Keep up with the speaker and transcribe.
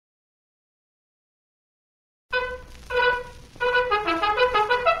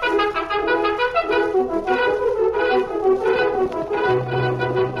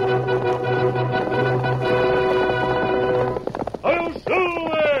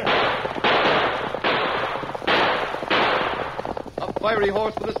fiery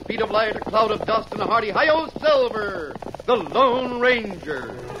horse with the speed of light, a cloud of dust, and a hearty hi-yo Silver, the Lone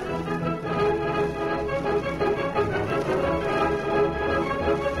Ranger.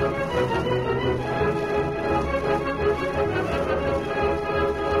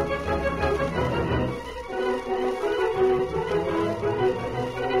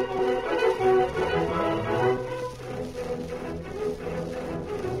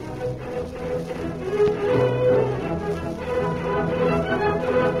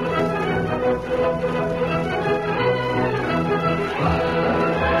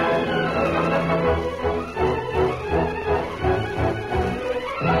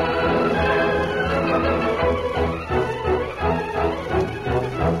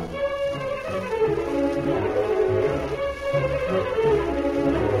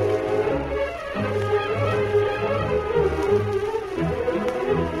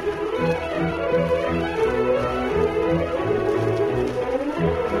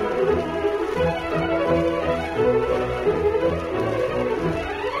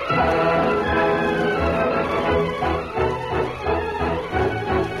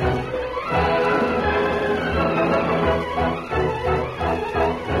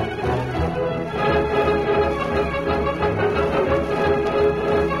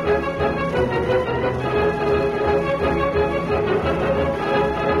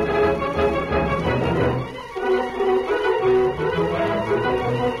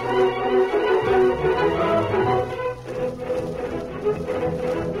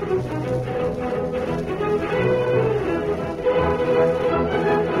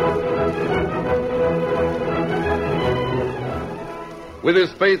 With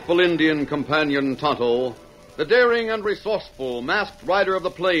his faithful Indian companion Tonto, the daring and resourceful masked rider of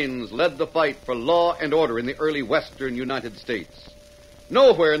the plains led the fight for law and order in the early western United States.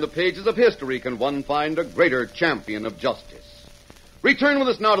 Nowhere in the pages of history can one find a greater champion of justice. Return with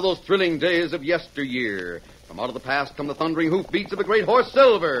us now to those thrilling days of yesteryear. From out of the past come the thundering hoofbeats of the great horse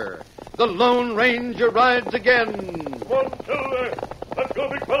Silver. The Lone Ranger rides again. Come on, Silver. Let's go,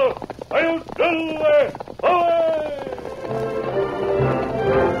 big fellow. Hi-yo, Silver. Away!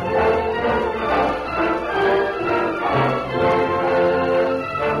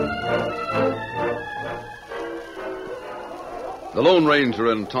 The Lone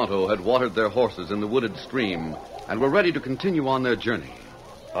Ranger and Tonto had watered their horses in the wooded stream and were ready to continue on their journey.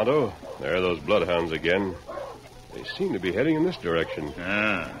 Tonto, there are those bloodhounds again. They seem to be heading in this direction.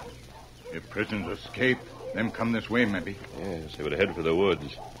 If prisoners escape, them come this way, maybe. Yes, they would head for the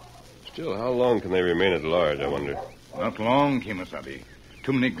woods. Still, how long can they remain at large, I wonder? Not long, Kimasabi.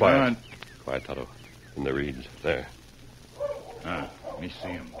 Too many Quiet. Quiet, Tonto. In the reeds. There. Let me see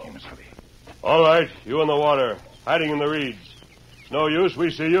him, Kimasabi. All right, you in the water, hiding in the reeds. It's no use, we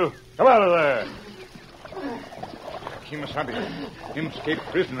see you. Come out of there. Kimasabi, him escaped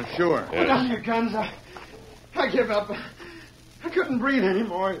prisoner, sure. Yes. Put down your guns. I give up. I couldn't breathe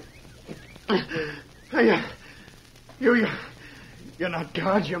anymore. Hey, you're not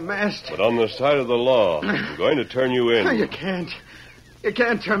guards, you're masked. But on the side of the law, I'm going to turn you in. You can't. You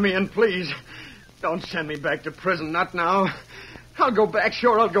can't turn me in, please. Don't send me back to prison, not now. I'll go back,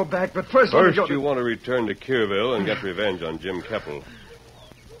 sure, I'll go back, but first... First, you want to return to Kearville and get revenge on Jim Keppel.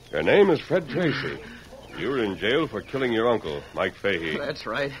 Your name is Fred Tracy. You were in jail for killing your uncle, Mike Fahey. That's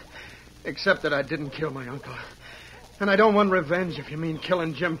right. Except that I didn't kill my uncle. And I don't want revenge if you mean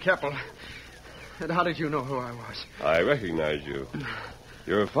killing Jim Keppel. And how did you know who I was? I recognize you.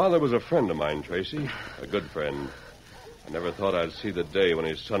 Your father was a friend of mine, Tracy. A good friend. I never thought I'd see the day when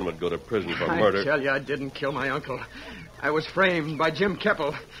his son would go to prison for murder. I tell you, I didn't kill my uncle. I was framed by Jim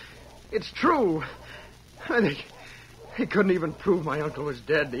Keppel. It's true. I think they couldn't even prove my uncle was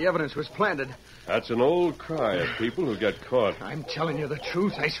dead. The evidence was planted. That's an old cry of people who get caught. I'm telling you the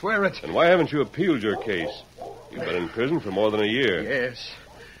truth. I swear it. And why haven't you appealed your case? You've been in prison for more than a year. Yes.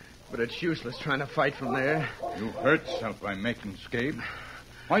 But it's useless trying to fight from there. You hurt yourself by making escape.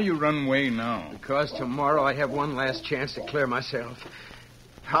 Why you run away now? Because tomorrow I have one last chance to clear myself.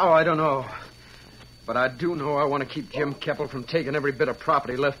 How, I don't know. But I do know I want to keep Jim Keppel from taking every bit of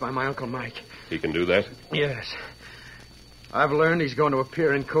property left by my Uncle Mike. He can do that? Yes. I've learned he's going to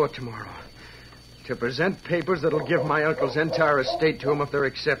appear in court tomorrow to present papers that'll give my uncle's entire estate to him if they're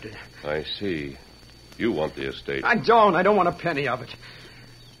accepted. I see. You want the estate. I don't want a penny of it.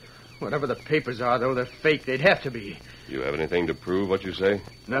 Whatever the papers are, though, they're fake. They'd have to be. You have anything to prove what you say?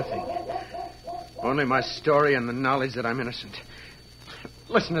 Nothing. Only my story and the knowledge that I'm innocent.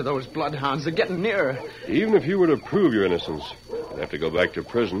 Listen to those bloodhounds. They're getting nearer. Even if you were to prove your innocence, you'd have to go back to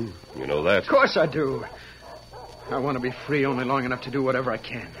prison. You know that. Of course I do. I want to be free only long enough to do whatever I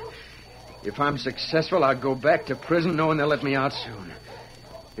can. If I'm successful, I'll go back to prison knowing they'll let me out soon.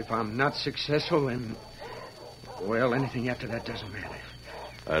 If I'm not successful, then... well, anything after that doesn't matter.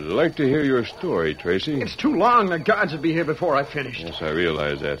 I'd like to hear your story, Tracy. It's too long. The guards will be here before I finish. Yes, I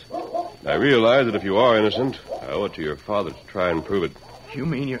realize that. I realize that if you are innocent, I owe it to your father to try and prove it. You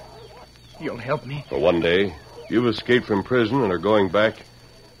mean you'll help me? For one day, you've escaped from prison and are going back.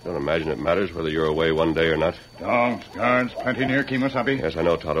 Don't imagine it matters whether you're away one day or not. Dogs, guards, plenty near Kemosabe? Yes, I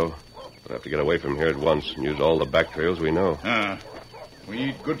know, Tonto. We'll have to get away from here at once and use all the back trails we know. We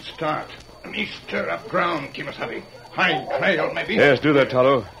need good start. Let me stir up ground, Kemosabe. High trail, maybe? Yes, do that,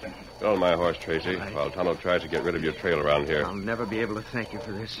 Tonto. Get on my horse, Tracy, while Tonto tries to get rid of your trail around here. I'll never be able to thank you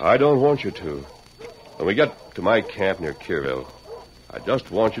for this. I don't want you to. When we get to my camp near Kearville, I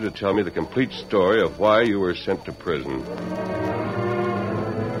just want you to tell me the complete story of why you were sent to prison.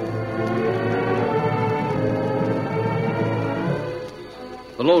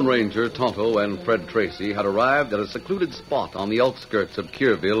 The Lone Ranger, Tonto, and Fred Tracy had arrived at a secluded spot on the outskirts of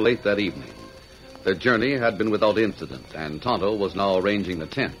Kearville late that evening. Their journey had been without incident, and Tonto was now arranging the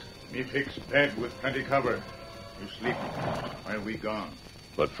tent. Me fix bed with plenty cover. You sleep while we gone.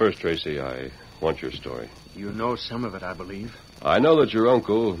 But first, Tracy, I want your story. You know some of it, I believe. I know that your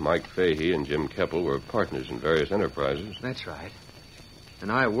uncle, Mike Fahey, and Jim Keppel were partners in various enterprises. That's right.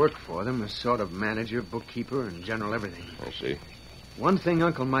 And I worked for them as sort of manager, bookkeeper, and general everything. I see. One thing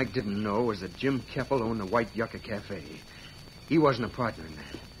Uncle Mike didn't know was that Jim Keppel owned the White Yucca Cafe. He wasn't a partner in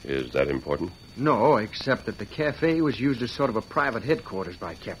that. Is that important? No, except that the cafe was used as sort of a private headquarters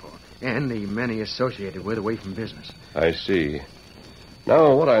by Keppel and the many associated with away from business. I see.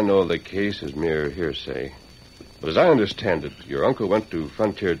 Now, what I know of the case is mere hearsay. But as I understand it, your uncle went to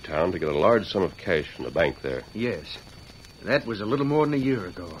Frontier Town to get a large sum of cash from the bank there. Yes. That was a little more than a year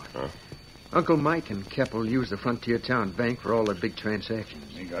ago. Huh? Uncle Mike and Keppel used the Frontier Town Bank for all their big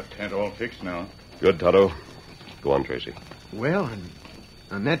transactions. We got tent all fixed now. Good, Tonto. Go on, Tracy. Well,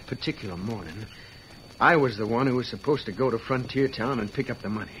 on that particular morning, I was the one who was supposed to go to Frontier Town and pick up the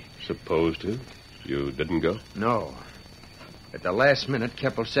money. Supposed to? You didn't go? No. At the last minute,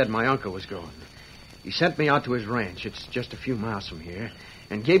 Keppel said my uncle was going. He sent me out to his ranch. It's just a few miles from here,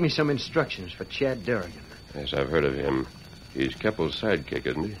 and gave me some instructions for Chad Durrigan. Yes, I've heard of him. He's Keppel's sidekick,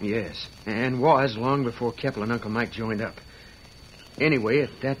 isn't he? Yes, and was long before Keppel and Uncle Mike joined up. Anyway,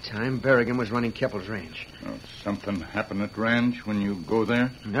 at that time, Berrigan was running Keppel's ranch. Oh, something happened at ranch when you go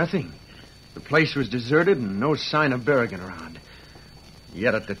there? Nothing. The place was deserted and no sign of Berrigan around.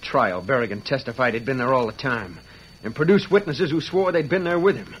 Yet at the trial, Berrigan testified he'd been there all the time and produced witnesses who swore they'd been there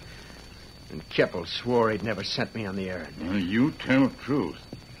with him. And Keppel swore he'd never sent me on the errand. Well, you tell truth.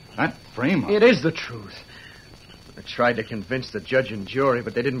 That frame-up... It is the truth. I tried to convince the judge and jury,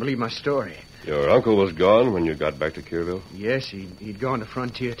 but they didn't believe my story. Your uncle was gone when you got back to Kearville? Yes, he'd gone to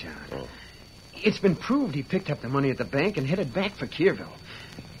Frontier Town. Oh. It's been proved he picked up the money at the bank and headed back for Kearville.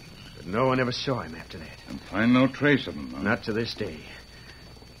 But no one ever saw him after that. And find no trace of him. Huh? Not to this day.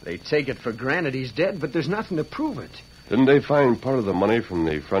 They take it for granted he's dead, but there's nothing to prove it. Didn't they find part of the money from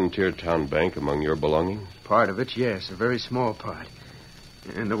the Frontier Town Bank among your belongings? Part of it, yes, a very small part.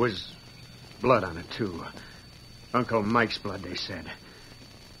 And there was blood on it, too. Uncle Mike's blood, they said.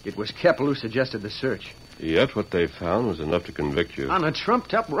 It was Keppel who suggested the search. Yet what they found was enough to convict you. On a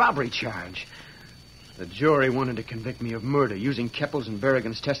trumped-up robbery charge. The jury wanted to convict me of murder, using Keppel's and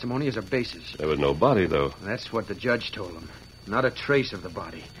Berrigan's testimony as a basis. There was no body, though. That's what the judge told him. Not a trace of the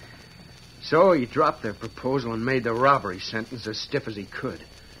body. So he dropped their proposal and made the robbery sentence as stiff as he could.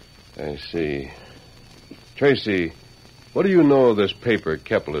 I see. Tracy, what do you know of this paper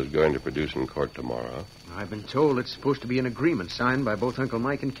Keppel is going to produce in court tomorrow? I've been told it's supposed to be an agreement signed by both Uncle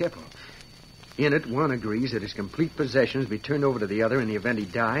Mike and Keppel. In it, one agrees that his complete possessions be turned over to the other in the event he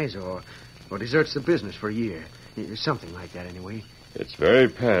dies or deserts the business for a year. Something like that, anyway. It's very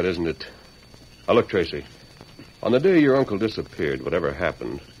bad, isn't it? Now, look, Tracy. On the day your uncle disappeared, whatever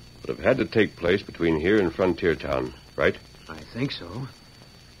happened would have had to take place between here and Frontier Town, right? I think so.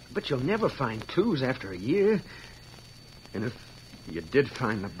 But you'll never find clues after a year. And if you did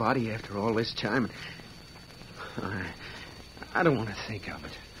find the body after all this time... I don't want to think of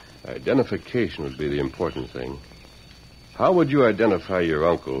it. Identification would be the important thing. How would you identify your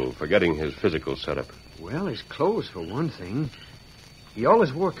uncle, forgetting his physical setup? Well, his clothes, for one thing. He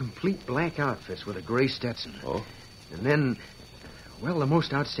always wore complete black outfits with a gray Stetson. Oh? And then, well, the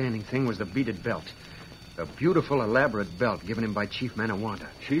most outstanding thing was the beaded belt. A beautiful, elaborate belt given him by Chief Manawanta.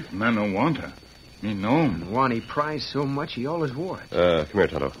 Chief Manawanta? Me know him. And one he prized so much, he always wore it. Come here,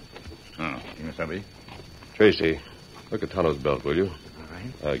 Tonto. Oh, Kemosabe. Tracy, look at Tonto's belt, will you?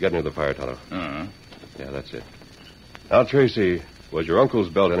 All right. Get near the fire, Tonto. Uh-huh. Yeah, that's it. Now, Tracy, was your uncle's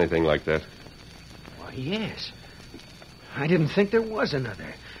belt anything like that? yes. I didn't think there was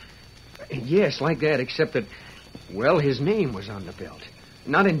another. Yes, like that, except that, well, his name was on the belt.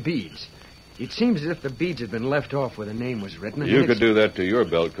 Not in beads. It seems as if the beads had been left off where the name was written. You could do that to your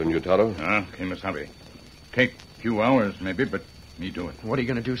belt, couldn't you, Tonto? Kimasabi. Take a few hours, maybe, but me do it. What are you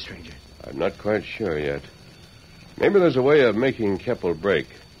going to do, stranger? I'm not quite sure yet. Maybe there's a way of making Keppel break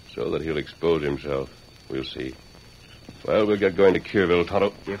so that he'll expose himself. We'll see. Well, we'll get going to Kierville,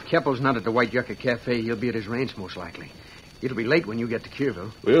 Tonto. If Keppel's not at the White Yucca Cafe, he'll be at his ranch, most likely. It'll be late when you get to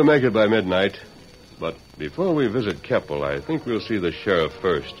Kierville. We'll make it by midnight. But before we visit Keppel, I think we'll see the sheriff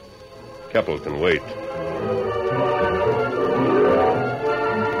first. Keppel can wait.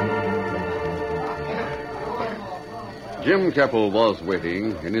 Jim Keppel was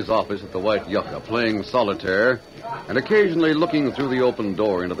waiting in his office at the White Yucca, playing solitaire and occasionally looking through the open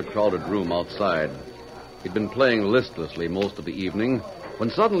door into the crowded room outside. He'd been playing listlessly most of the evening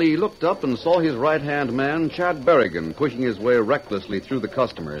when suddenly he looked up and saw his right-hand man, Chad Berrigan, pushing his way recklessly through the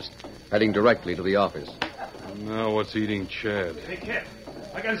customers, heading directly to the office. Now what's eating Chad? Hey, Cap.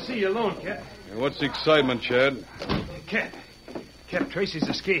 I gotta see you alone, Cap. And what's the excitement, Chad? Cap. Tracy's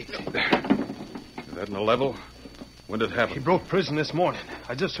escaped. Is that in a level? When did it happen? He broke prison this morning.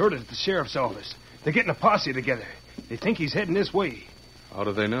 I just heard it at the sheriff's office. They're getting a posse together. They think he's heading this way. How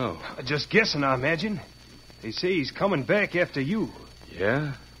do they know? Just guessing, I imagine. They say he's coming back after you.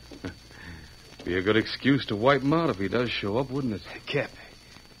 Yeah? Be a good excuse to wipe him out if he does show up, wouldn't it? Cap,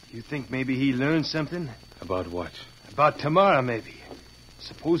 you think maybe he learned something? About what? About tomorrow, maybe.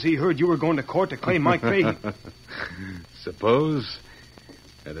 Suppose he heard you were going to court to claim Mike Fahey. Suppose?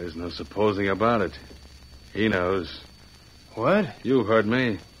 Yeah, there's no supposing about it. He knows. What? You heard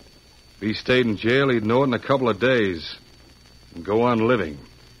me. If he stayed in jail, he'd know it in a couple of days. And go on living.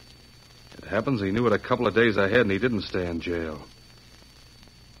 It happens he knew it a couple of days ahead and he didn't stay in jail.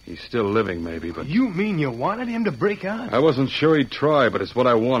 He's still living, maybe, but... You mean you wanted him to break out? I wasn't sure he'd try, but it's what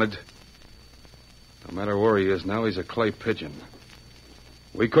I wanted. No matter where he is now, he's a clay pigeon.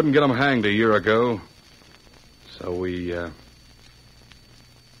 We couldn't get him hanged a year ago. So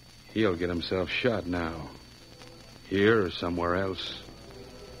he'll get himself shot now. Here or somewhere else.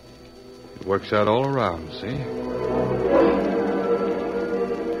 It works out all around, see?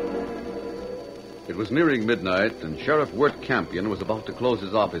 It was nearing midnight, and Sheriff Wirt Campion was about to close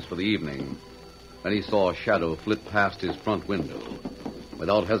his office for the evening. Then he saw a shadow flit past his front window.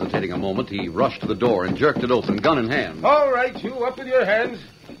 Without hesitating a moment, he rushed to the door and jerked it open, gun in hand. All right, you, up with your hands.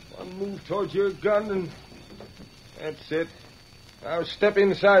 One move towards your gun, and that's it. Now step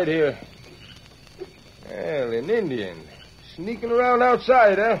inside here. Well, an Indian. Sneaking around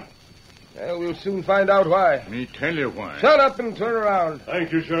outside, huh? Well, we'll soon find out why. Me tell you why. Shut up and turn around.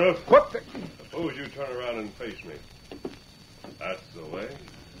 Thank you, Sheriff. What the... Suppose you turn around and face me. That's the way.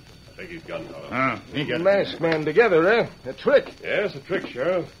 I think he's got it. He got Masked man together, eh? A trick. Yes, a trick,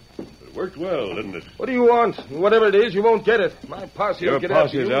 Sheriff. But it worked well, didn't it? What do you want? Whatever it is, you won't get it. My posse will Your get after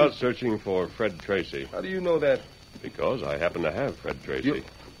posse is you. out searching for Fred Tracy. How do you know that? Because I happen to have Fred Tracy.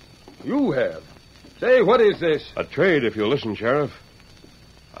 You have. Say, what is this? A trade, if you'll listen, Sheriff.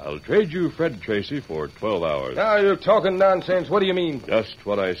 I'll trade you Fred Tracy for 12 hours. Now you're talking nonsense. What do you mean? Just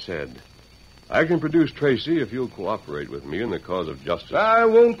what I said. I can produce Tracy if you'll cooperate with me in the cause of justice. I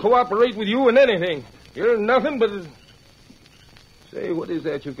won't cooperate with you in anything. You're nothing but... Say, what is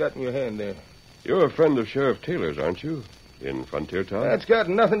that you've got in your hand there? You're a friend of Sheriff Taylor's, aren't you? In Frontier Town? That's got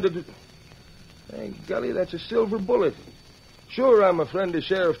nothing to do... Thank golly, that's a silver bullet. Sure, I'm a friend of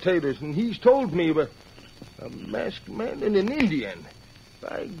Sheriff Taylor's, and he's told me, but... A masked man and an Indian.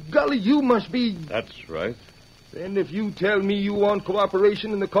 By golly, you must be... That's right. Then if you tell me you want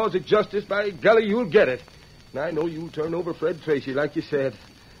cooperation in the cause of justice, by golly, you'll get it. And I know you'll turn over Fred Tracy, like you said.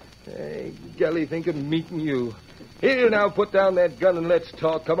 Hey, golly, think of meeting you. Here, now, put down that gun and let's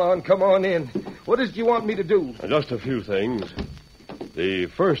talk. Come on in. What is it you want me to do? Just a few things. The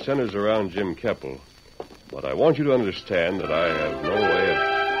first centers around Jim Keppel. But I want you to understand that I have no way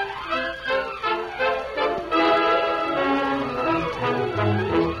of...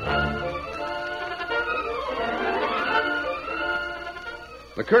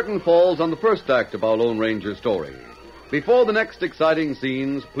 The curtain falls on the first act of our Lone Ranger story. Before the next exciting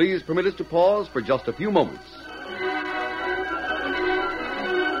scenes, please permit us to pause for just a few moments.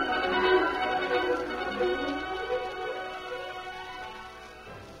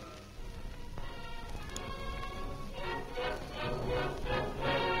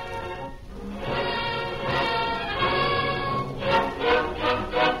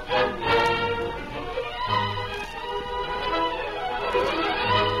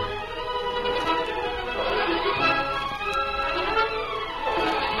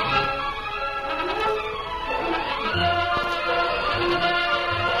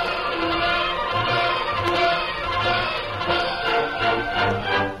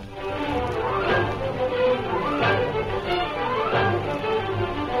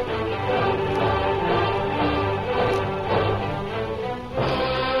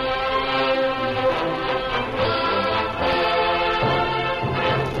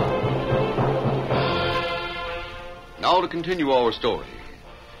 continue our story.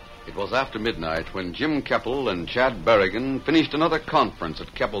 It was after midnight when Jim Keppel and Chad Berrigan finished another conference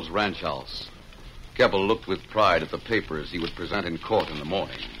at Keppel's ranch house. Keppel looked with pride at the papers he would present in court in the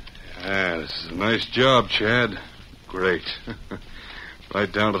morning. Yeah, this is a nice job, Chad. Great.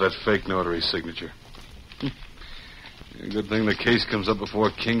 Right down to that fake notary signature. Good thing the case comes up before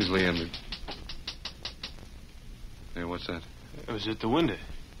Kingsley and... Hey, what's that? It was at the window.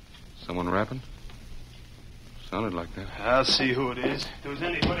 Someone rapping? Sounded like that. I'll see who it is. If there was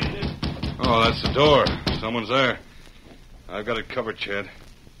anybody there. Oh, that's the door. Someone's there. I've got it covered, Chad.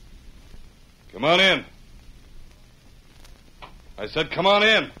 Come on in. I said come on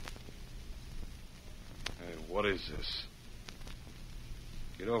in. Hey, what is this?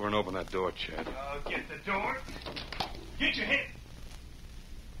 Get over and open that door, Chad. I'll get the door. Get your head.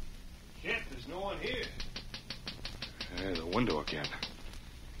 Kent, there's no one here. Hey, the window again.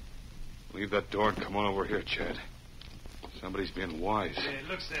 Leave that door and come on over here, Chad. Somebody's being wise. Yeah, it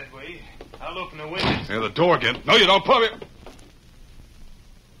looks that way. I'll open the window. Hey, the door again. No, you don't. Pull it.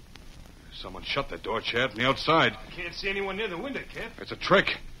 Someone shut that door, Chad, from the outside. I can't see anyone near the window, Kent. It's a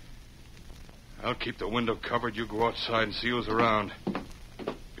trick. I'll keep the window covered. You go outside and see who's around.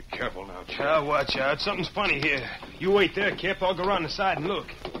 Be careful now, Chad. I'll watch out. Something's funny here. You wait there, Kep. I'll go around the side and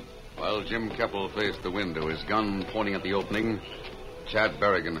look. While Jim Keppel faced the window, his gun pointing at the opening, Chad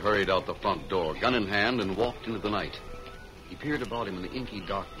Berrigan hurried out the front door, gun in hand, and walked into the night. He peered about him in the inky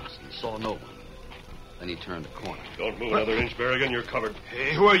darkness and saw no one. Then he turned a corner. Don't move another inch, Berrigan. You're covered.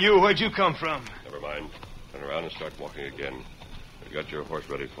 Hey, who are you? Where'd you come from? Never mind. Turn around and start walking again. I've got your horse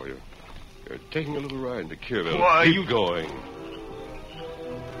ready for you. You're taking a little ride to Kierville. Why, Keep you... going.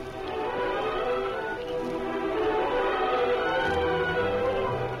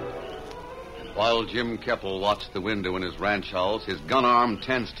 While Jim Keppel watched the window in his ranch house, his gun arm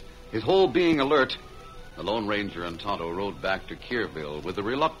tensed, his whole being alert, the Lone Ranger and Tonto rode back to Kierville with the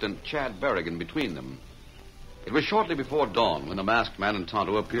reluctant Chad Berrigan between them. It was shortly before dawn when the masked man and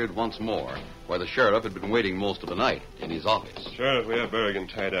Tonto appeared once more, where the sheriff had been waiting most of the night in his office. Sheriff, we have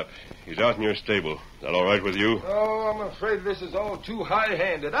Berrigan tied up. He's out in your stable. Is that all right with you? Oh, I'm afraid this is all too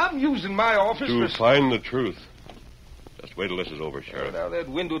high-handed. I'm using my office To for... find the truth. Just wait till this is over, Sheriff. Now, that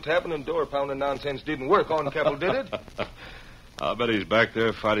window tapping and door pounding nonsense didn't work on Keppel, did it? I'll bet he's back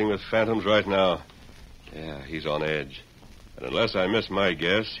there fighting with phantoms right now. Yeah, he's on edge. And unless I miss my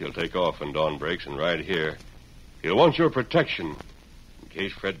guess, he'll take off when dawn breaks and ride here. He'll want your protection in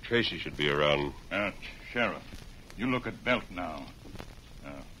case Fred Tracy should be around. Sheriff, you look at Belt now.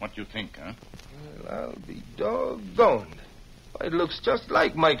 What do you think, huh? Well, I'll be doggone. It looks just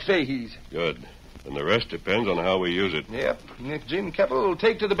like Mike Fahey's. Good. And the rest depends on how we use it. Yep, and if Jim Keppel will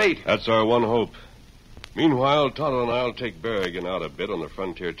take to the bait. That's our one hope. Meanwhile, Tonto and I'll take Berrigan out a bit on the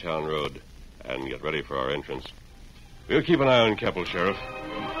frontier town road and get ready for our entrance. We'll keep an eye on Keppel, Sheriff.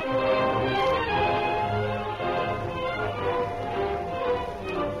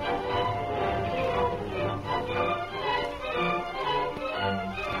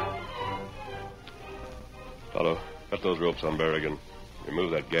 Tonto, cut those ropes on Berrigan.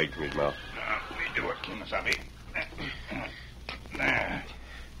 Remove that gag from his mouth. We do it, Kimasabi. There.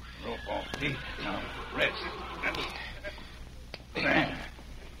 Rope off deep. Now, rest. There.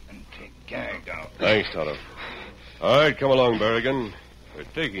 And take gag out. Thanks, Tonto. All right, come along, Berrigan. We're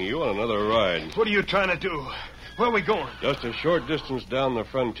taking you on another ride. What are you trying to do? Where are we going? Just a short distance down the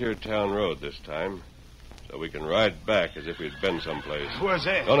frontier town road this time, so we can ride back as if we'd been someplace. Where's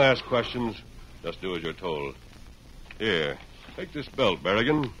that? Don't ask questions. Just do as you're told. Here, take this belt,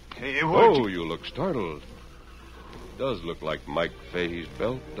 Berrigan. Hey, what? Oh, you look startled. It does look like Mike Fahey's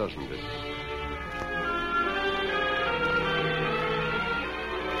belt, doesn't it?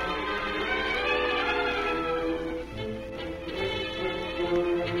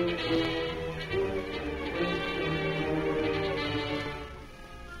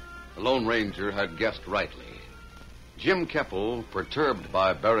 The Lone Ranger had guessed rightly. Jim Keppel, perturbed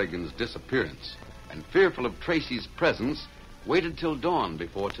by Berrigan's disappearance and fearful of Tracy's presence, waited till dawn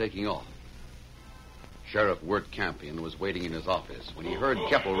before taking off. Sheriff Wirt Campion was waiting in his office when he heard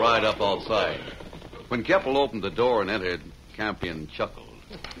Keppel ride up outside. When Keppel opened the door and entered, Campion chuckled.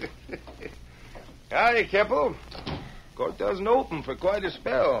 Howdy, Keppel. Court doesn't open for quite a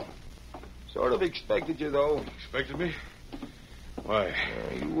spell. Sort of expected you, though. Expected me? Why?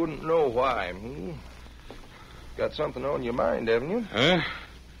 You wouldn't know why. Got something on your mind, haven't you? Huh?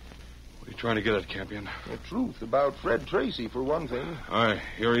 What are you trying to get at, Campion? The truth about Fred Tracy, for one thing. I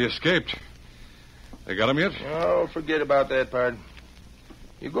hear he escaped. They got him yet? Oh, forget about that part.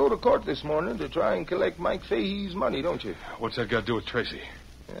 You go to court this morning to try and collect Mike Fahey's money, don't you? What's that got to do with Tracy?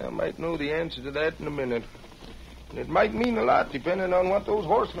 I might know the answer to that in a minute. And it might mean a lot, depending on what those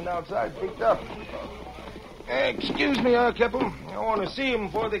horsemen outside picked up. Excuse me, Keppel. I want to see them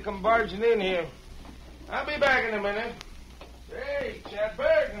before they come barging in here. I'll be back in a minute. Hey, Chad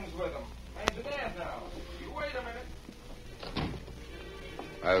Berrigan's with them. Mention that now. You wait a minute.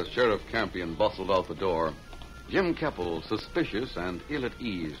 As Sheriff Campion bustled out the door, Jim Keppel, suspicious and ill at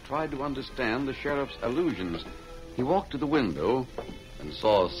ease, tried to understand the sheriff's allusions. He walked to the window and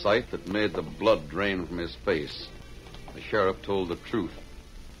saw a sight that made the blood drain from his face. The sheriff told the truth.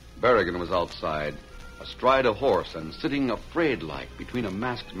 Berrigan was outside, astride a horse and sitting afraid-like between a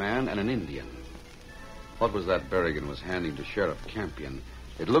masked man and an Indian. What was that Berrigan was handing to Sheriff Campion?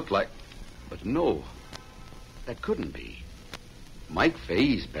 It looked like... But no, that couldn't be. Mike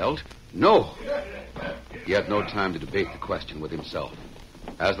Fahey's belt? No! He had no time to debate the question with himself.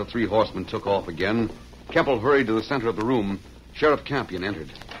 As the three horsemen took off again, Keppel hurried to the center of the room. Sheriff Campion entered.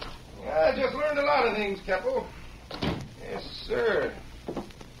 I just learned a lot of things, Keppel. Yes, sir.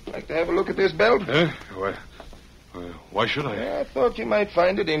 Like to have a look at this belt? Why should I? I thought you might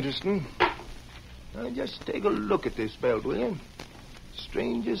find it interesting. Now, just take a look at this belt, will you?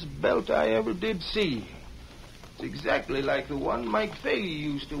 Strangest belt I ever did see. It's exactly like the one Mike Fahey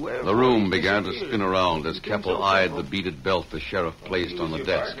used to wear. The room began to spin around as Keppel eyed the beaded belt the sheriff placed on the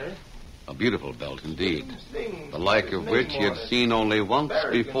desk. A beautiful belt indeed, the like of which he had seen only once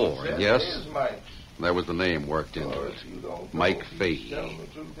before. And yes, there was the name worked into it. Mike Fahey.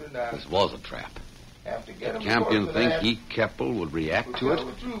 This was a trap. Did Campion think he, Keppel, would react to it?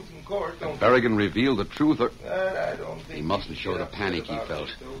 If Berrigan revealed the truth, or... He mustn't show the panic he felt.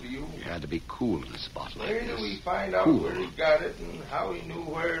 He had to be cool in a spot like this. Where do we find out where he got it and how he knew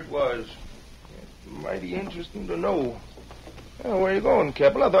where it was? It's mighty interesting to know. Well, where are you going,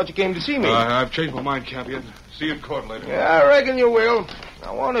 Keppel? I thought you came to see me. I've changed my mind, Campion. See you in court later. Yeah, I reckon you will.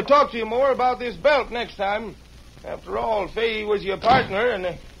 I want to talk to you more about this belt next time. After all, Fahey was your partner,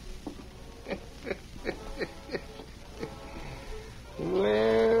 and...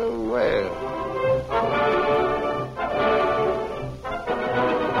 Well.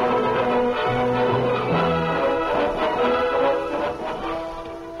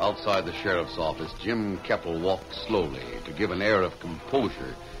 Outside the sheriff's office, Jim Keppel walked slowly to give an air of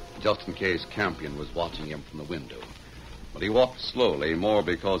composure, just in case Campion was watching him from the window. But he walked slowly more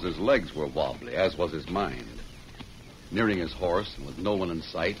because his legs were wobbly, as was his mind. Nearing his horse, and with no one in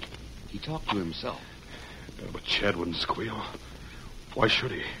sight, he talked to himself. But Chad wouldn't squeal. Why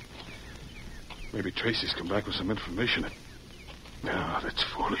should he? Maybe Tracy's come back with some information. No, that's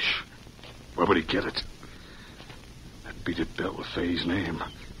foolish. Where would he get it? That beaded belt with Fahey's name.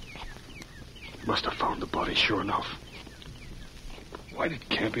 He must have found the body, sure enough. Why did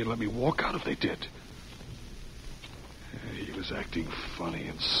Campion let me walk out if they did? He was acting funny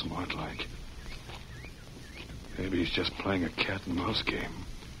and smart-like. Maybe he's just playing a cat-and-mouse game.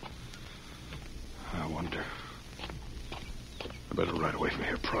 I wonder. I better ride away from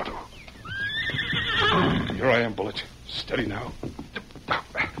here pronto. Here I am, Bullet. Steady now.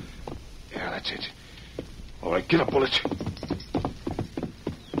 Yeah, that's it. All right, get up, Bullet.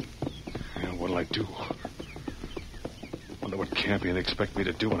 Yeah, what'll I do? Wonder what Campion expect me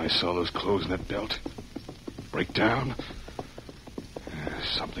to do when I saw those clothes in that belt. Break down?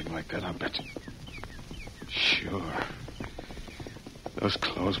 Something like that, I bet. Sure. Those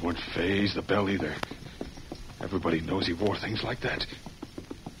clothes weren't Fahey's, the belt either. Everybody knows he wore things like that.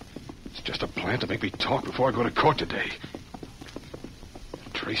 It's just a plan to make me talk before I go to court today.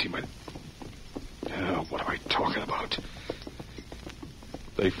 Tracy might... what am I talking about?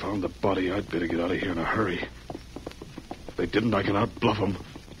 If they found the body, I'd better get out of here in a hurry. If they didn't, I can outbluff them.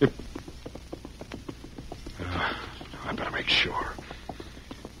 I better make sure.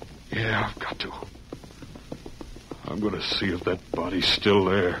 Yeah, I've got to. I'm going to see if that body's still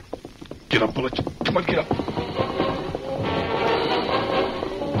there. Get up, Bullet. Come on, get up.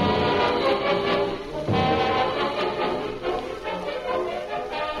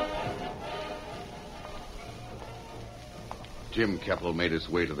 Jim Keppel made his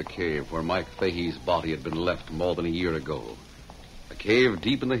way to the cave where Mike Fahey's body had been left more than a year ago. A cave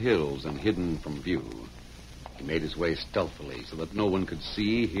deep in the hills and hidden from view. He made his way stealthily so that no one could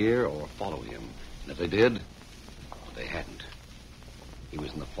see, hear, or follow him. And if they did, they hadn't. He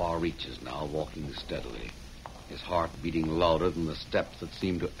was in the far reaches now, walking steadily, his heart beating louder than the steps that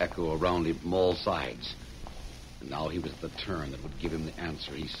seemed to echo around him from all sides. And now he was at the turn that would give him the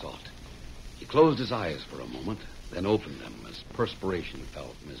answer he sought. He closed his eyes for a moment, then opened them as perspiration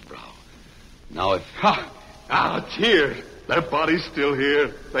fell from his brow. Now if... It's here. That body's still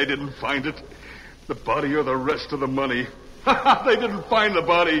here. They didn't find it. The body or the rest of the money. They didn't find the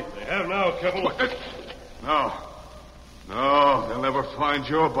body. They have now, Keppel. No. No, they'll never find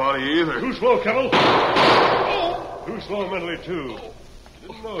your body either. Too slow, Kettle. Too slow mentally, too.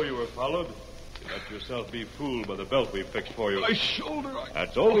 Didn't know you were followed. You let yourself be fooled by the belt we fixed for you. My shoulder,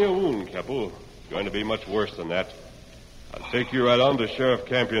 That's only a wound, Keppel. It's going to be much worse than that. I'll take you right on to Sheriff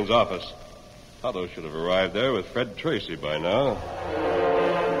Campion's office. Otto should have arrived there with Fred Tracy by now.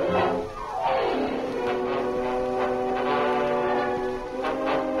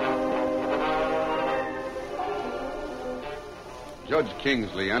 Judge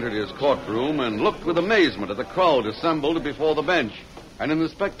Kingsley entered his courtroom and looked with amazement at the crowd assembled before the bench and in the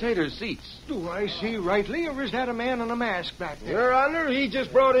spectators' seats. Do I see rightly, or is that a man in a mask back there? Your Honor, he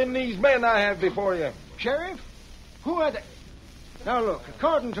just brought in these men I have before you. Sheriff? Who are they? Now, look,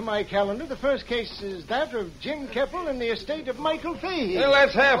 according to my calendar, the first case is that of Jim Keppel in the estate of Michael Fahey. Well,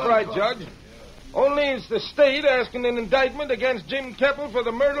 that's half right, Judge. Only it's the state asking an indictment against Jim Keppel for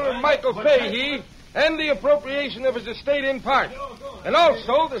the murder of Michael Fahey and the appropriation of his estate in part. And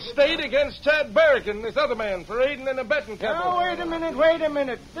also the state against Chad Barrican, this other man, for aiding and abetting Keppel. Now, wait a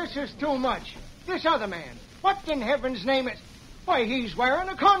minute. This is too much. This other man, what in heaven's name is... Why, he's wearing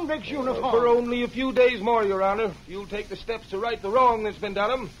a convict's uniform. For only a few days more, Your Honor. You'll take the steps to right the wrong that's been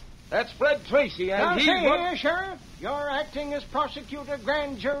done him. That's Fred Tracy, and now, he's... here, Sheriff. You're acting as prosecutor,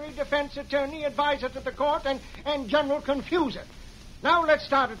 grand jury, defense attorney, advisor to the court, and general confuser. Now, let's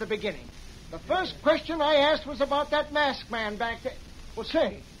start at the beginning. The first question I asked was about that masked man back there. Well,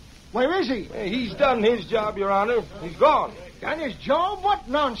 say, where is he? He's done his job, Your Honor. He's gone. Done his job? What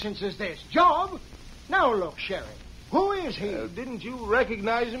nonsense is this? Job? Now, look, Sheriff. Who is he? Didn't you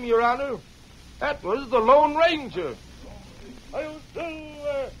recognize him, Your Honor? That was the Lone Ranger.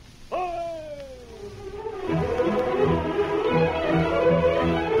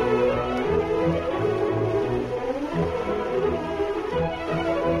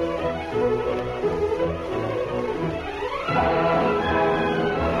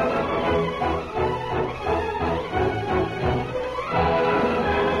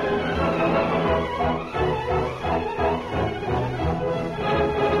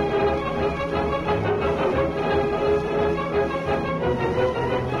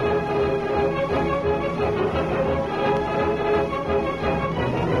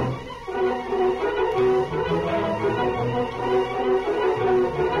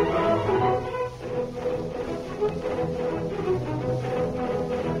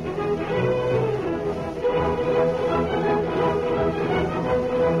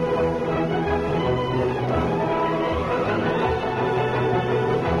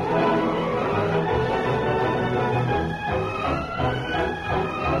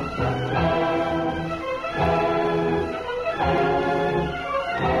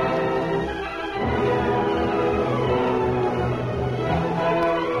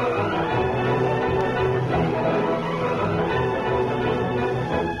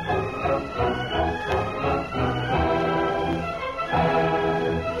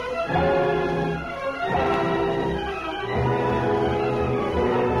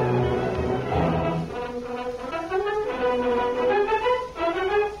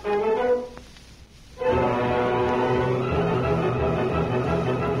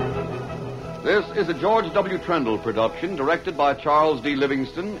 This is a George W. Trendle production, directed by Charles D.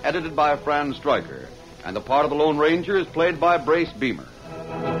 Livingston, edited by Fran Stryker, and the part of the Lone Ranger is played by Brace Beamer.